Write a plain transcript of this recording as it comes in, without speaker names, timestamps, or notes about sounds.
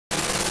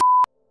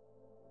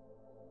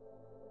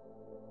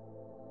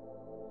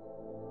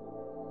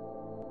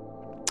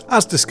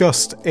As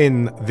discussed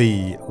in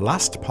the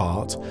last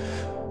part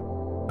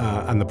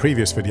and the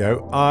previous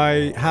video,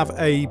 I have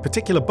a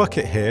particular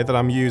bucket here that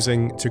I'm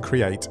using to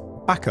create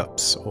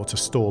backups or to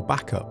store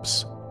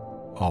backups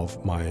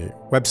of my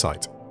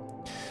website.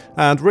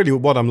 And really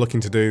what I'm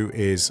looking to do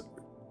is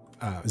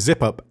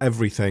zip up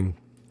everything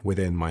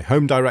within my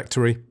home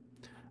directory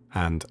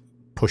and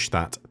push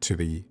that to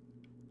the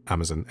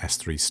Amazon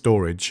S3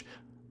 storage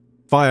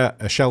via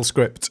a shell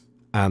script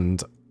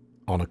and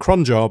on a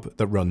cron job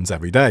that runs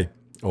every day.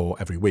 Or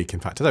every week. In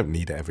fact, I don't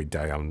need it every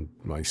day.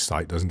 My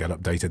site doesn't get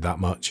updated that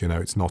much. You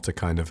know, it's not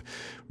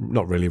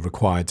not really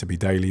required to be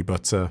daily,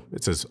 but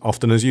it's as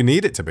often as you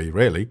need it to be,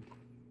 really.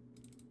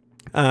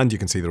 And you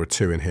can see there are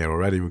two in here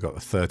already. We've got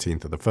the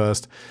 13th of the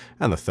 1st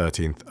and the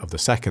 13th of the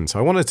 2nd. So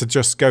I wanted to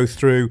just go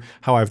through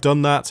how I've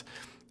done that.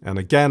 And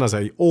again, as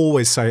I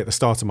always say at the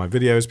start of my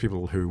videos,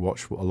 people who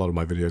watch a lot of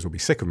my videos will be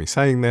sick of me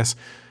saying this.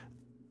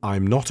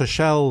 I'm not a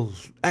shell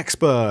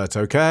expert,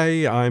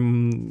 okay?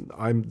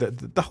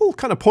 The whole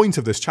kind of point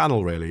of this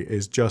channel really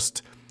is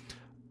just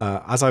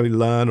as I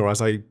learn or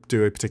as I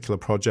do a particular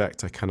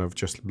project, I kind of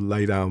just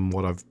lay down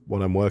what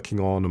I'm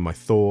working on and my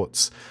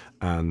thoughts.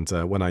 And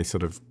when I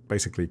sort of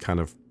basically kind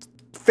of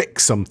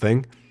fix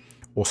something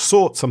or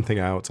sort something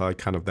out, I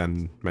kind of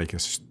then make a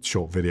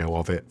short video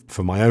of it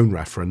for my own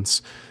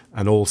reference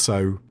and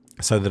also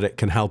so that it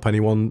can help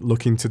anyone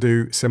looking to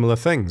do similar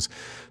things.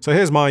 So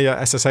here's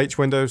my SSH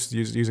windows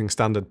using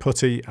standard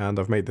putty, and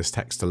I've made this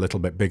text a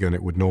little bit bigger than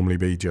it would normally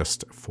be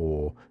just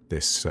for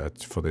this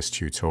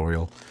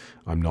tutorial.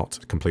 I'm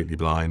not completely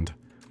blind.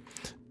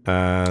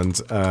 And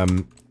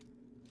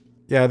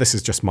yeah, this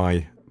is just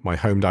my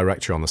home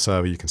directory on the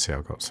server. You can see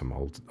I've got some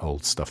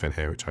old stuff in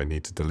here which I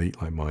need to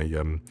delete,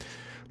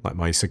 like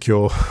my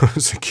secure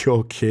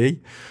secure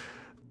key.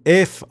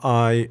 If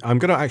I'm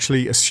going to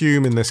actually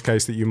assume in this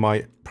case that you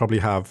might probably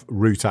have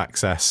root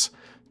access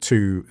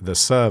to the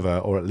server,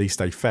 or at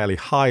least a fairly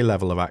high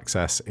level of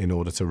access in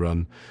order to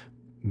run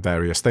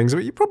various things.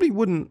 But you probably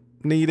wouldn't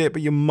need it,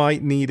 but you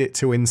might need it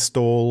to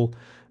install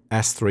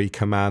S3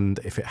 command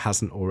if it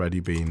hasn't already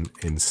been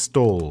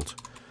installed.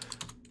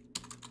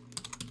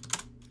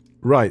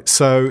 Right,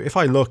 so if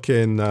I look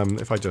in,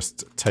 if I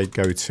just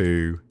go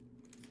to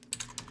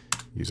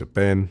user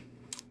bin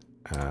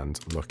and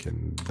look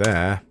in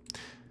there,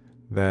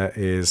 there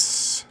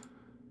is,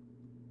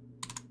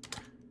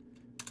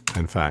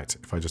 in fact,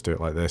 if I just do it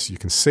like this, you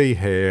can see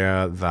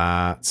here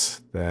that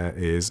there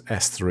is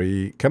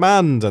S3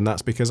 command, and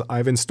that's because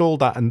I've installed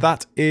that, and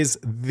that is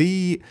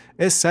the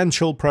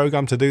essential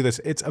program to do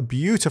this. It's a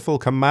beautiful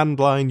command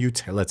line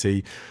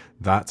utility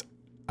that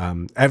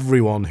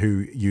everyone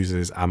who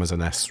uses Amazon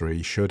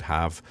S3 should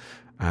have,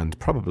 and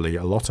probably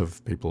a lot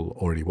of people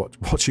already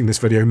watching this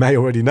video may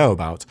already know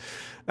about.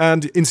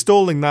 And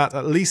installing that,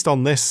 at least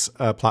on this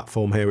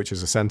platform here, which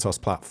is a CentOS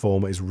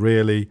platform, is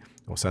really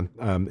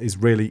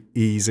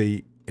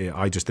easy.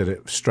 I just did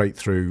it straight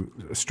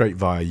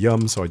via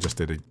yum. So I just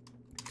did a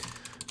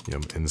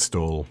yum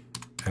install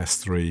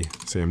S3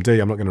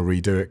 CMD. I'm not going to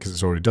redo it because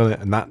it's already done it.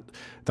 And that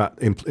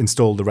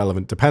installed the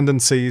relevant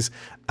dependencies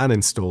and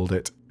installed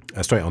it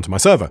straight onto my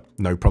server.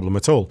 No problem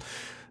at all.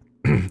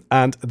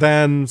 And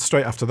then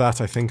straight after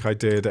that, I think I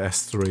did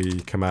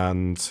S3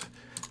 command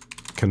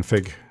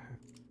config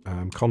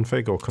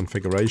or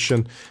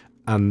configuration,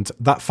 and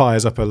that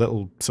fires up a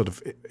little sort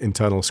of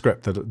internal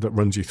script that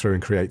runs you through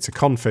and creates a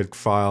config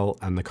file,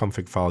 and the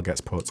config file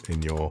gets put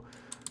in your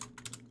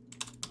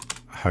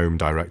home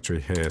directory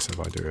here. So if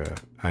I do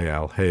a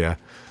al here,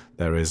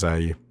 there is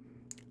a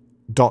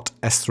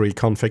 .s3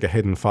 config, a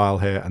hidden file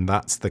here, and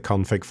that's the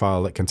config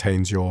file that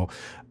contains your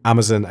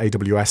Amazon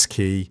AWS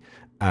key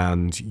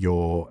and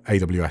your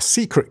AWS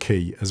secret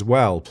key as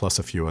well, plus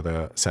a few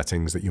other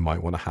settings that you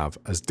might want to have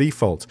as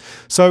default.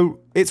 So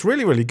it's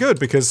really, really good,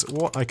 because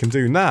what I can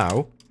do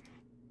now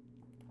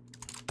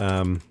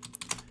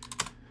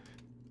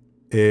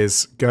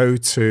is go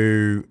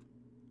to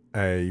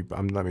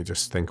let me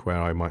just think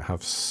where I might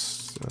have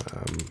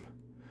stuff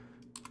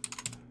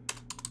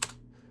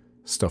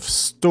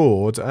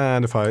stored.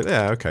 And if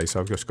okay,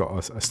 so I've just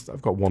got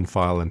I've got one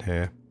file in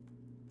here.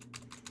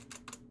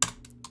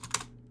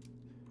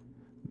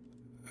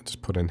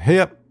 Put in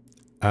here,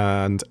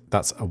 and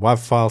that's a WAV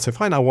file. So if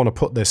I now want to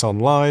put this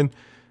online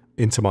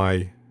into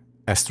my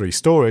S3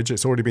 storage,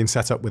 it's already been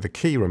set up with a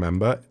key,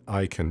 remember.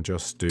 I can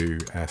just do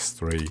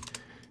S3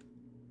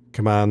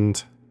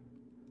 command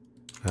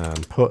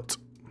and put,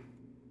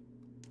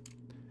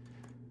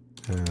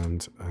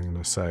 and I'm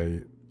going to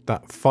say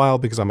that file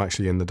because I'm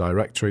actually in the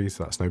directory,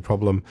 so that's no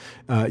problem.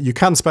 You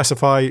can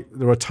specify,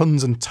 there are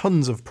tons and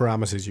tons of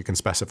parameters you can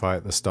specify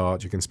at the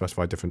start. You can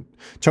specify different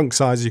chunk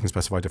sizes, you can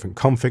specify different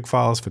config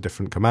files for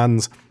different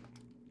commands.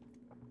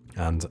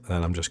 And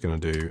then I'm just going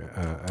to do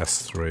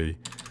S3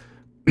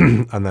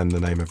 and then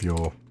the name of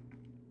your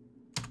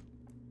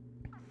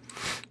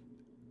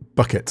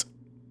bucket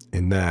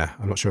in there.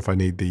 I'm not sure if I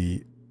need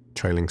the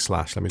trailing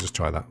slash. Let me just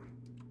try that.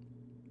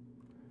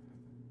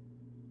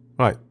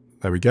 Right.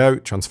 There we go,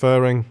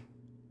 transferring.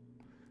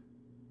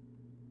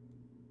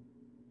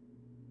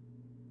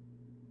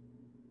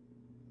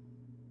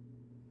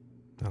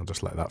 I'll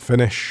just let that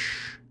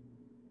finish.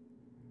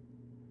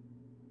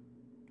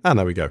 And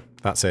there we go.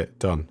 That's it,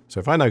 done. So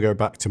if I now go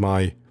back to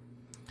my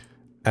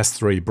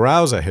S3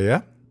 browser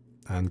here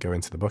and go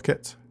into the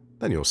bucket,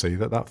 then you'll see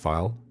that that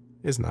file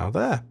is now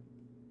there.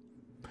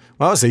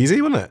 Well, that's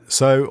easy, wasn't it?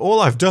 So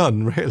all I've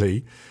done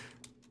really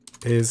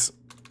is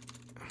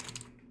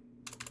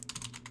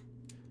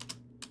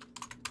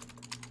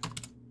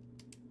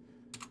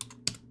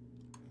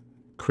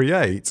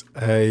create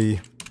a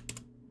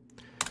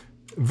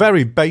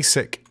very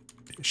basic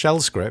shell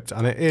script,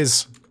 and it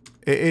is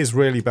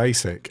really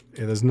basic.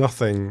 There's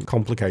nothing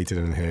complicated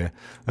in here,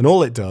 and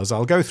all it does,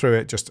 I'll go through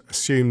it. Just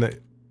assume that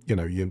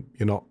you're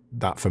not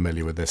that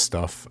familiar with this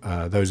stuff.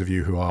 Those of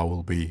you who are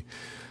will be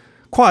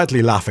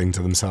quietly laughing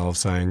to themselves,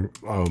 saying,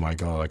 "Oh my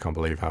god, I can't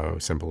believe how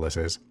simple this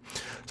is."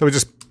 So we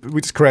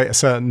just create a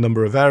certain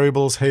number of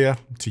variables here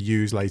to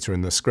use later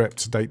in the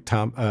script.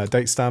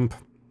 Date stamp,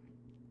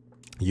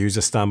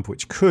 user stamp,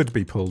 which could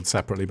be pulled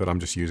separately, but I'm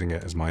just using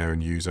it as my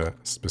own user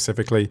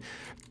specifically.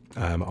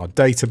 Our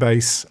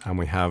database, and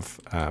we have,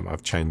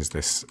 I've changed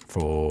this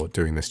for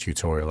doing this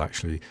tutorial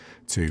actually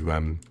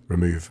to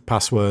remove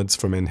passwords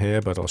from in here,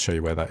 but I'll show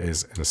you where that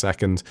is in a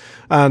second.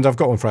 And I've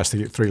got one for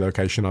S3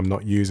 location, I'm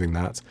not using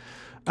that.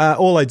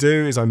 All I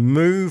do is I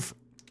move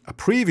a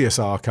previous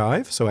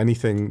archive, so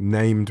anything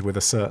named with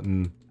a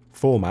certain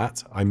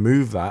format, I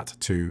move that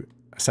to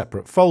a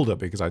separate folder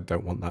because I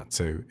don't want that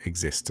to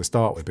exist to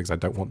start with, because I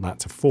don't want that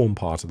to form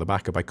part of the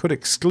backup. I could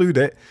exclude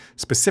it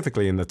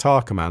specifically in the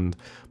tar command,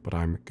 but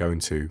I'm going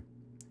to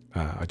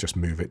I just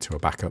move it to a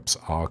backups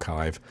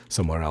archive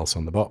somewhere else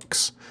on the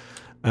box.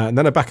 And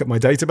then I back up my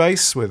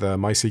database with a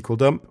MySQL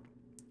dump,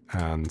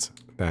 and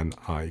then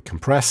I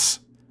compress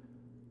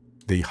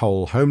the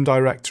whole home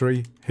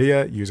directory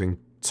here using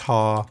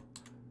tar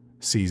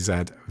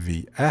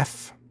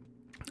czvf,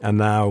 and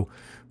now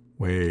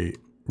we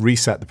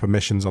reset the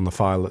permissions on the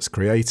file that's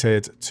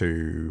created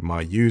to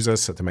my user,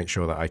 so to make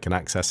sure that I can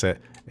access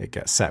it, it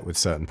gets set with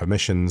certain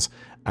permissions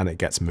and it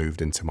gets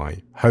moved into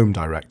my home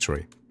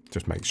directory.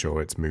 Just make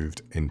sure it's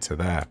moved into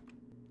there.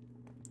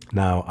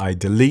 Now I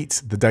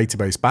delete the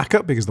database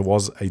backup because there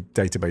was a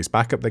database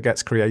backup that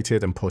gets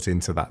created and put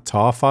into that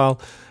tar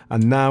file.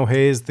 And now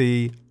here's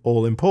the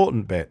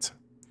all-important bit.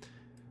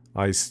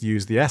 I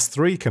use the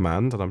S3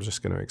 command, and I'm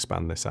just going to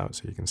expand this out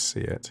so you can see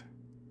it.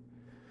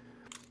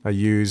 I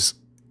use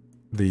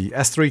the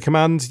S3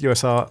 command,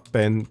 usr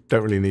bin,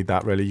 don't really need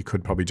that really, you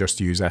could probably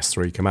just use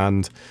S3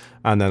 command.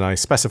 And then I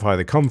specify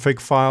the config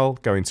file,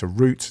 go into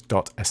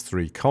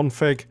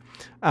root.s3config,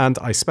 and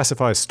I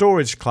specify a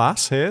storage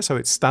class here, so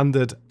it's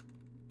standard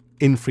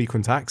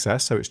infrequent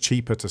access, so it's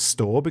cheaper to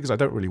store because I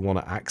don't really want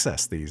to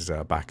access these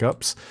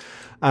backups.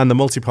 And the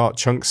multi-part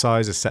chunk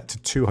size is set to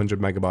 200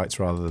 megabytes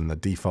rather than the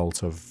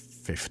default of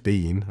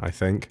 15, I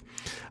think.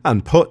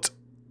 And put,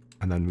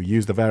 and then we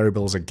use the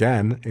variables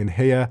again in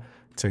here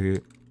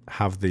to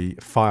have the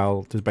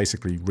file, to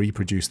basically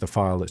reproduce the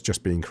file that's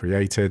just being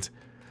created,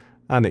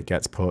 and it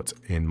gets put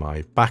in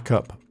my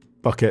backup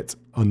bucket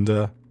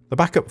under the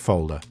backup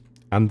folder.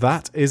 And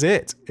that is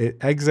it. It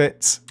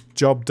exits,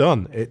 job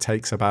done. It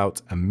takes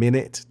about a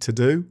minute to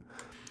do,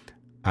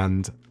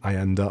 and I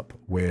end up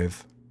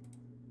with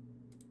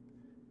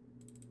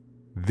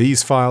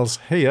these files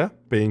here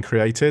being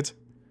created,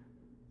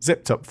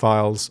 zipped up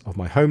files of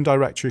my home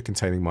directory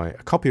containing a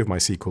copy of my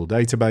SQL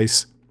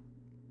database,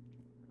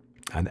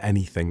 and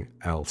anything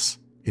else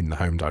in the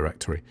home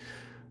directory.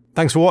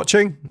 Thanks for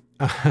watching,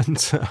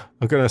 and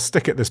I'm going to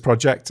stick at this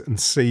project and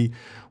see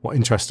what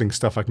interesting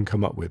stuff I can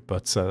come up with.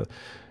 But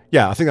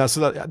yeah, I think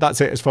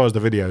that's it as far as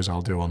the videos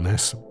I'll do on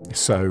this.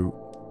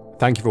 So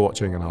thank you for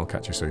watching, and I'll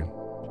catch you soon.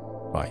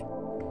 Bye.